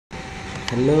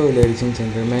Hello ladies and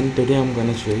gentlemen, today I'm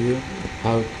gonna show you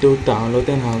how to download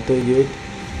and how to use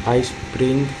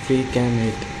iSpring free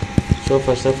Camate. So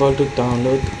first of all, to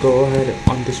download, go ahead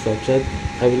on this website.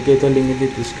 I will give the link in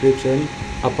the description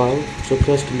above, so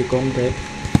just click on that.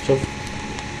 So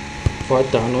for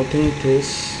downloading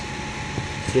this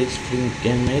free Spring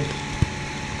Camate,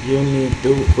 you need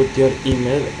to put your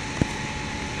email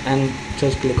and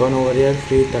just click on over here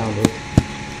free download.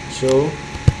 So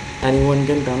anyone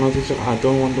can download it, so I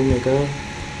don't want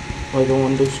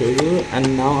to show you.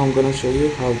 And now I'm gonna show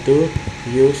you how to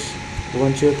use.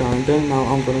 Once you're downloaded, now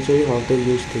I'm gonna show you how to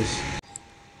use this.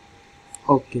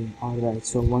 Okay, alright,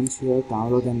 so once you have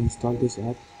downloaded and installed this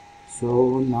app,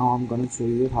 so now I'm gonna show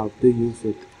you how to use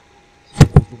it. So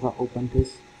first of all, open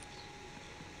this.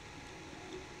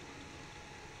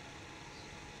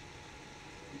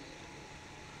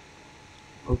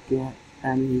 Okay,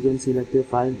 and you can select your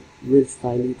file, which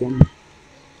file you can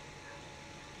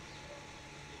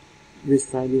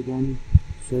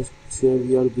just save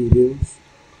your videos,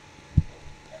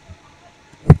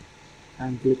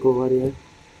 and click over here.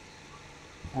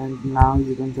 And now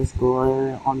you can just go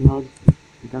on your,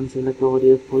 you can select over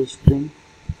here full screen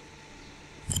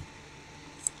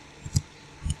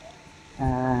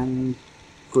and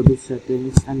go to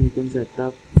settings, and you can set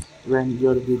up when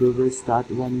your video will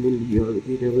start, when will your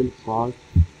video will pause,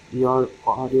 your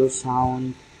audio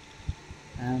sound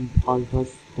and all that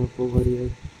stuff over here.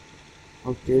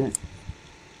 Okay,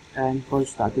 and for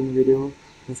starting video,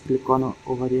 just click on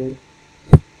over here.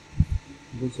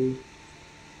 You can see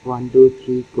 1 2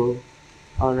 3 go.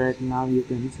 Alright, now you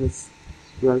can just,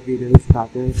 your video is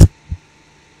started.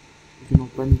 You can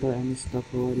open the any stuff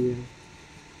over here,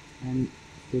 and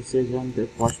this is when they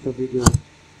pause the video,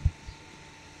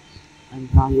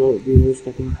 and now your video is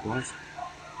getting paused.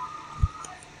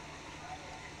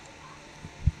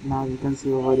 Now you can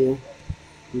see over here,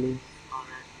 play.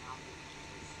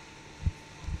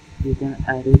 You can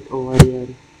edit over here,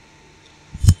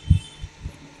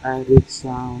 edit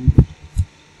sound.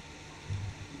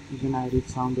 You can edit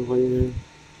sound over here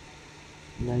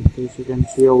like this, you can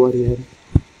see over here,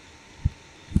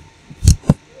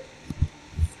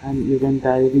 and you can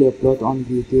directly upload on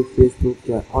YouTube,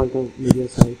 Facebook, all the media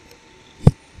sites.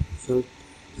 So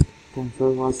thanks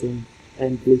for watching,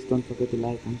 and please don't forget to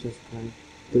like and subscribe.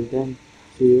 Till then,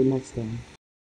 see you next time.